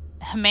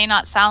 It may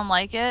not sound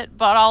like it,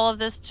 but all of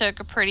this took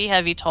a pretty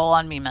heavy toll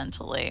on me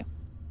mentally.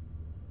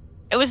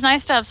 It was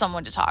nice to have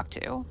someone to talk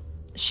to.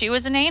 She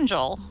was an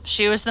angel.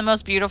 She was the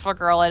most beautiful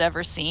girl I'd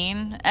ever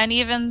seen, and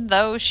even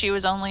though she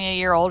was only a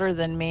year older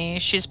than me,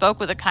 she spoke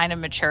with a kind of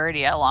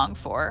maturity I longed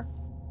for.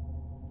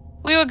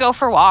 We would go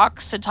for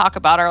walks and talk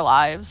about our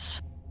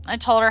lives. I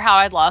told her how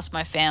I'd lost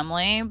my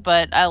family,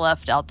 but I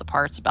left out the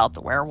parts about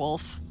the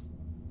werewolf.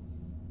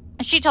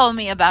 And she told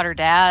me about her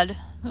dad,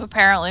 who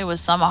apparently was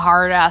some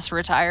hard-ass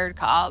retired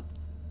cop.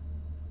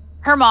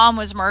 Her mom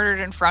was murdered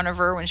in front of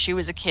her when she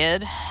was a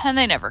kid, and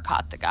they never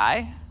caught the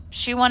guy.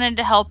 She wanted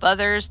to help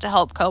others to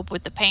help cope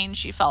with the pain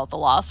she felt the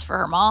loss for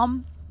her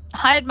mom.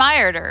 I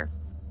admired her.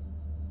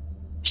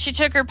 She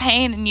took her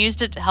pain and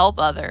used it to help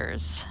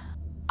others.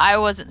 I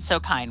wasn't so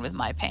kind with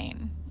my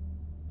pain.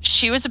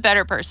 She was a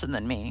better person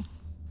than me.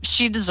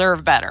 She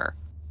deserved better.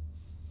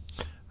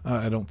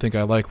 I don't think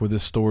I like where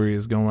this story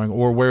is going,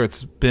 or where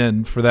it's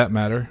been, for that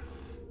matter.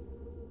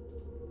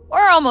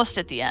 We're almost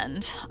at the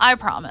end, I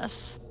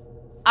promise.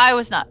 I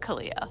was not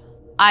Kalia.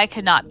 I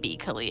could not be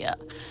Kalia.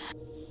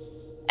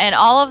 And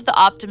all of the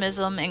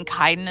optimism and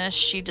kindness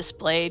she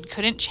displayed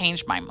couldn't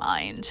change my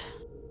mind.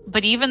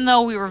 But even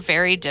though we were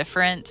very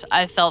different,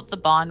 I felt the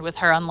bond with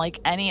her unlike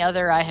any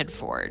other I had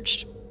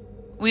forged.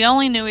 We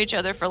only knew each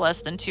other for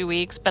less than 2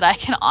 weeks, but I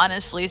can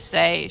honestly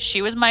say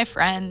she was my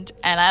friend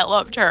and I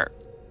loved her.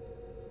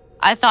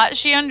 I thought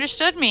she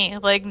understood me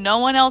like no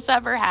one else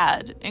ever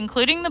had,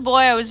 including the boy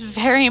I was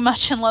very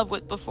much in love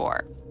with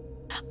before.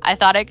 I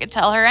thought I could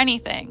tell her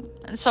anything,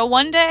 and so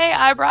one day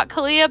I brought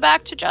Kalia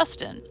back to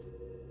Justin.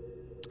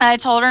 I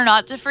told her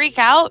not to freak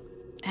out,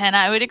 and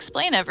I would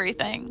explain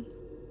everything.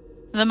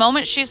 The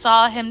moment she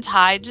saw him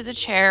tied to the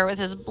chair with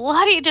his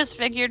bloody,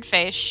 disfigured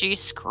face, she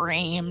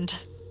screamed.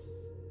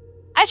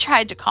 I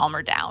tried to calm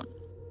her down.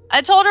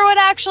 I told her what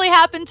actually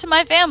happened to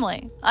my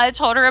family. I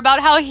told her about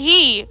how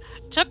he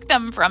took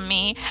them from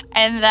me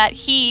and that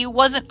he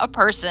wasn't a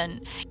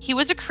person. He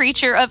was a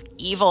creature of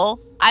evil.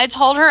 I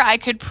told her I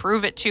could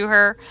prove it to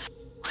her.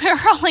 We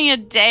were only a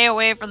day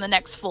away from the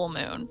next full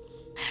moon.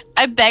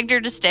 I begged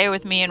her to stay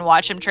with me and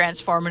watch him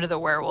transform into the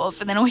werewolf,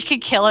 and then we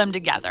could kill him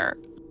together.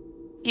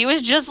 He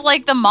was just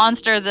like the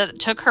monster that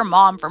took her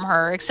mom from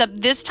her,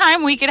 except this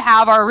time we could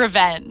have our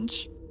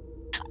revenge.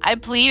 I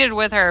pleaded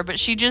with her, but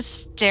she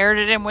just stared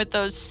at him with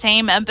those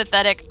same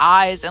empathetic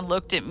eyes and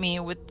looked at me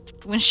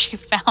when she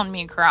found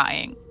me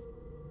crying.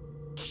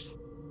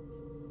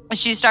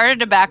 She started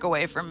to back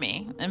away from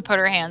me and put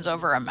her hands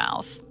over her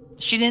mouth.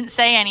 She didn't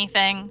say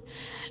anything.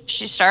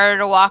 She started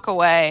to walk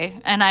away,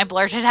 and I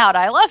blurted out,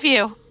 "I love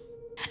you."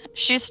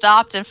 She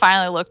stopped and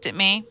finally looked at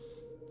me.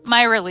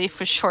 My relief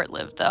was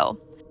short-lived, though.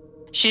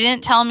 She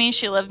didn't tell me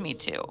she loved me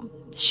too.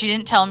 She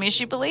didn't tell me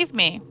she believed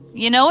me.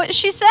 You know what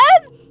she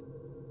said?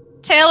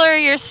 "Taylor,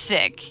 you're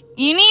sick.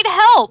 You need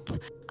help.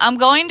 I'm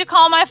going to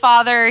call my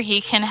father.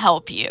 He can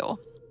help you."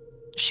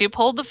 She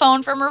pulled the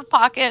phone from her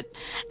pocket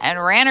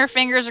and ran her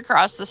fingers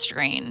across the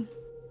screen.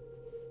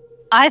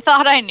 I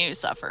thought I knew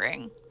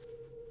suffering.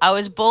 I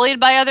was bullied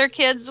by other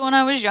kids when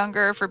I was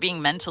younger for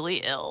being mentally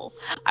ill.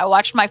 I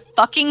watched my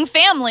fucking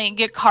family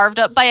get carved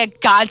up by a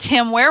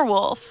goddamn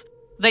werewolf.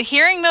 But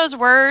hearing those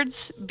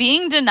words,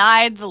 being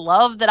denied the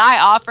love that I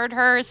offered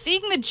her,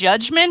 seeing the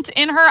judgment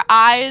in her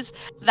eyes,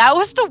 that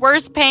was the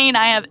worst pain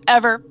I have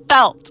ever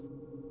felt.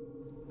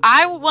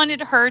 I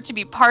wanted her to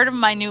be part of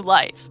my new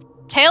life.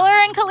 Taylor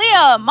and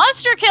Kalia,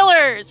 monster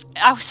killers!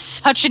 I was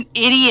such an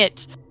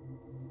idiot.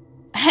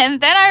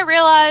 And then I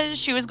realized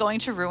she was going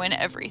to ruin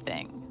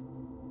everything.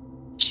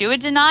 She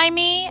would deny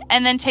me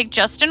and then take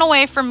Justin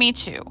away from me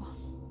too.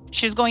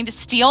 She was going to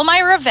steal my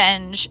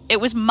revenge. It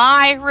was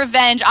my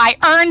revenge. I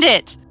earned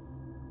it.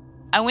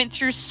 I went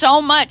through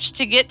so much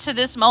to get to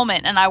this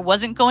moment, and I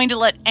wasn't going to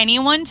let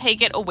anyone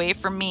take it away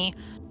from me,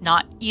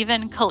 not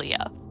even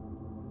Kalia.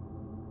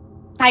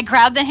 I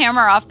grabbed the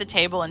hammer off the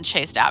table and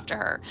chased after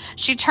her.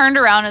 She turned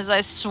around as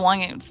I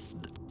swung it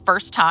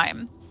first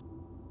time.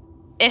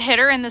 It hit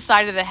her in the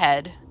side of the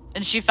head,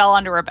 and she fell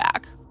onto her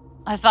back.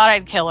 I thought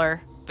I'd kill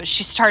her, but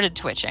she started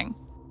twitching.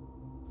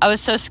 I was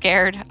so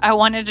scared. I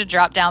wanted to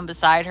drop down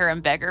beside her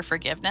and beg her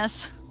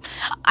forgiveness.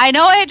 I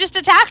know I had just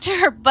attacked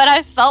her, but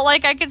I felt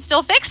like I could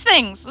still fix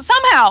things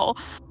somehow.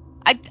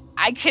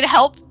 I could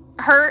help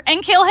her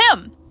and kill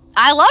him.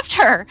 I loved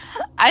her.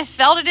 I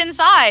felt it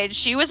inside.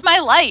 She was my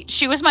light.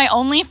 She was my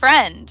only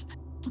friend.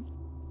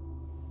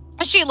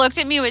 She looked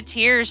at me with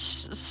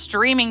tears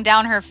streaming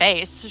down her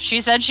face.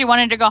 She said she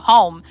wanted to go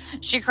home.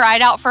 She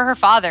cried out for her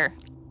father.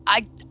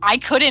 I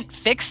couldn't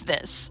fix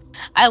this.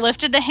 I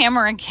lifted the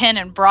hammer again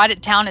and brought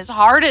it down as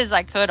hard as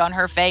I could on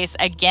her face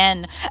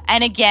again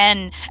and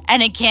again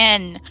and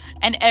again.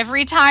 And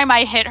every time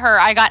I hit her,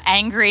 I got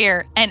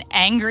angrier and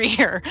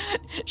angrier.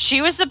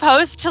 She was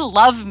supposed to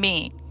love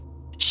me.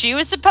 She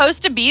was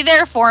supposed to be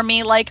there for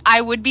me like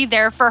I would be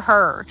there for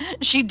her.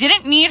 She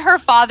didn't need her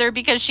father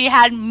because she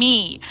had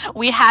me.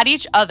 We had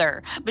each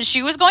other. But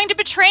she was going to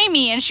betray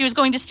me, and she was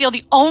going to steal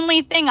the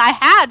only thing I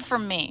had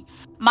from me.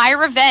 My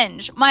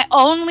revenge. My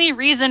only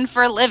reason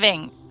for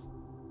living.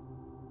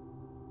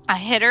 I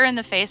hit her in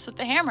the face with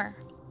the hammer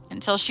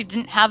until she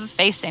didn't have a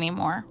face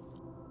anymore.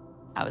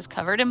 I was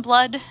covered in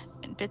blood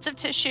and bits of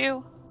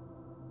tissue.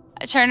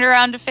 I turned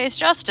around to face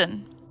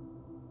Justin.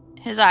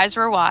 His eyes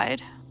were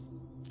wide.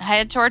 I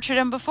had tortured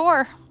him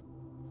before,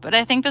 but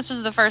I think this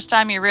was the first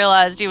time he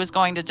realized he was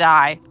going to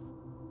die.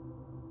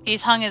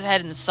 He's hung his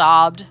head and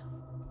sobbed.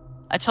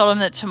 I told him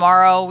that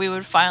tomorrow we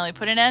would finally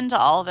put an end to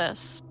all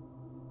this.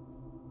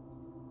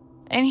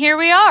 And here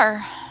we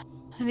are,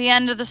 the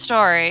end of the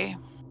story.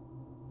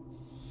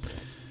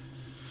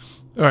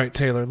 All right,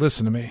 Taylor,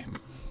 listen to me.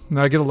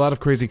 Now, I get a lot of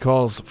crazy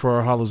calls for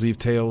our Hallows Eve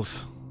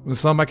tales. And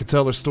some I can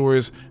tell are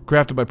stories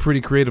crafted by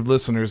pretty creative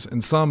listeners,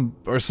 and some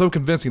are so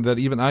convincing that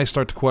even I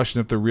start to question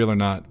if they're real or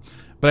not.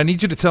 But I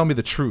need you to tell me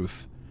the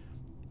truth.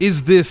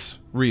 Is this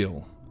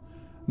real?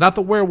 Not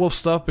the werewolf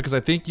stuff, because I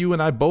think you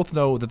and I both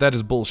know that that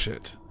is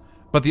bullshit.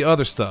 But the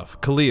other stuff,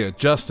 Kalia,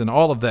 Justin,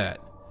 all of that.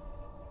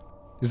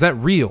 Is that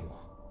real?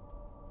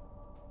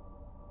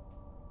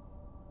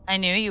 I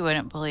knew you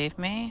wouldn't believe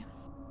me,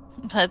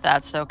 but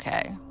that's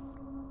okay.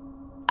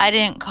 I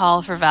didn't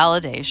call for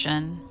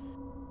validation.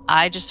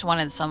 I just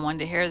wanted someone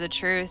to hear the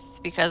truth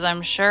because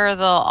I'm sure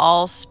they'll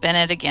all spin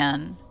it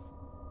again.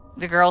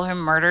 The girl who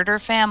murdered her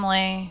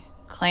family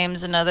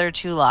claims another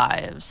 2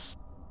 lives.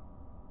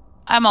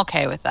 I'm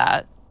okay with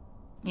that.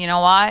 You know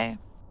why?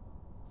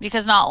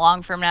 Because not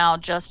long from now,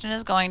 Justin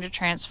is going to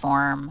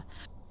transform,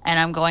 and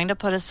I'm going to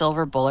put a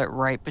silver bullet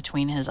right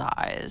between his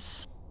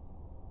eyes.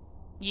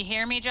 You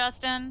hear me,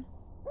 Justin?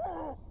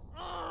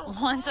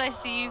 Once I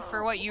see you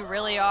for what you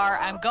really are,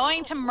 I'm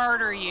going to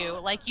murder you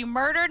like you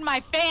murdered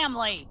my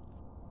family.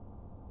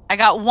 I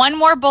got one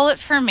more bullet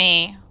for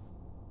me.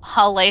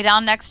 I'll lay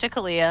down next to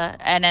Kalia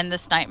and end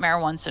this nightmare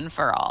once and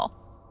for all.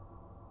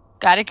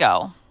 Gotta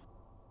go.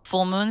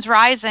 Full moon's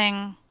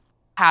rising.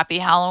 Happy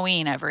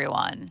Halloween,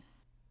 everyone.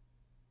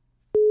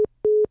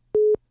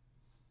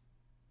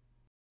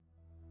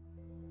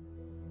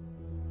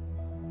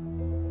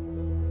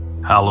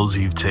 Hallows'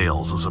 Eve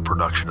Tales is a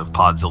production of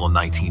Podzilla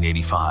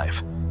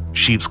 1985.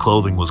 Sheep's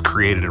Clothing was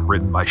created and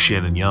written by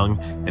Shannon Young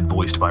and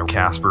voiced by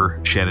Casper,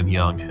 Shannon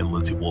Young, and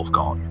Lindsay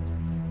Wolfgong.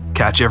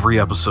 Catch every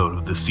episode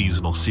of this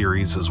seasonal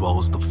series as well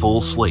as the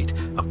full slate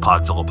of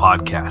Podzilla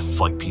podcasts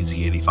like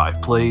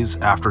PZ85 Plays,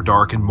 After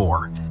Dark, and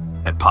more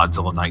at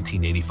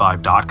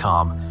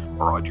podzilla1985.com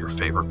or on your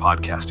favorite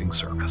podcasting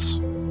service.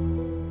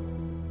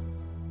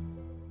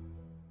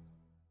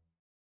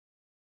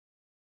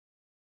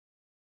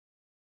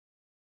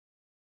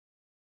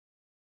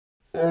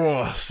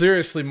 Oh,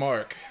 seriously,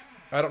 Mark.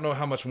 I don't know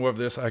how much more of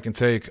this I can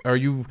take. Are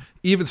you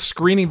even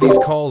screening these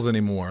calls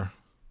anymore?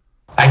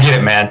 I get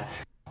it, man.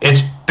 It's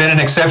been an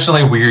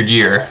exceptionally weird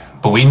year,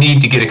 but we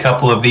need to get a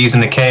couple of these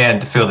in the can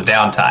to fill the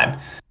downtime.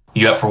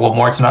 You up for one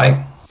more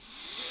tonight?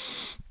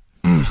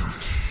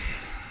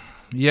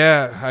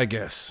 Yeah, I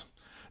guess.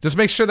 Just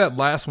make sure that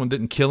last one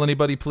didn't kill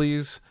anybody,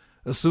 please.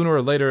 Sooner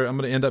or later, I'm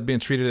going to end up being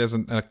treated as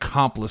an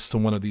accomplice to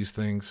one of these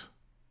things.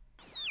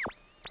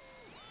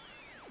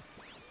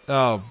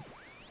 Oh,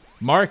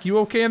 Mark, you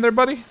okay in there,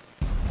 buddy?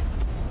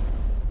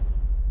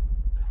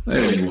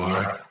 There you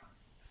are.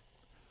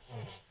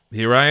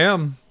 Here I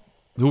am.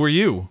 Who are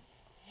you?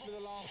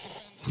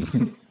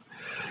 You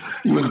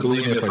wouldn't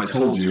believe it if I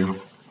told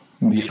you.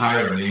 The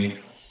irony.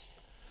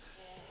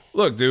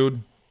 Look,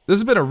 dude, this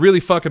has been a really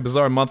fucking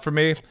bizarre month for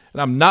me,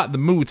 and I'm not in the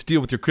mood to deal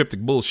with your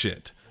cryptic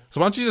bullshit.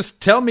 So why don't you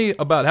just tell me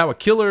about how a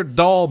killer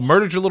doll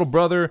murdered your little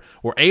brother,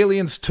 or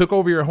aliens took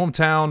over your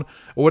hometown,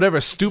 or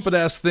whatever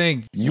stupid-ass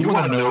thing. You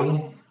want to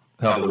know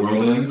how the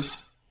world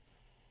ends?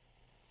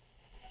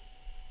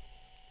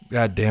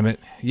 God damn it.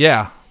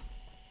 Yeah.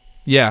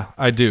 Yeah,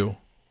 I do.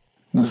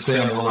 Then stay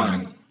on the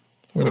line.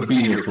 I'm going to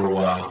be here for a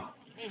while.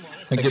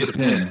 And get a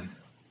pen.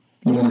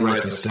 You want to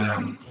write this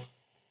down.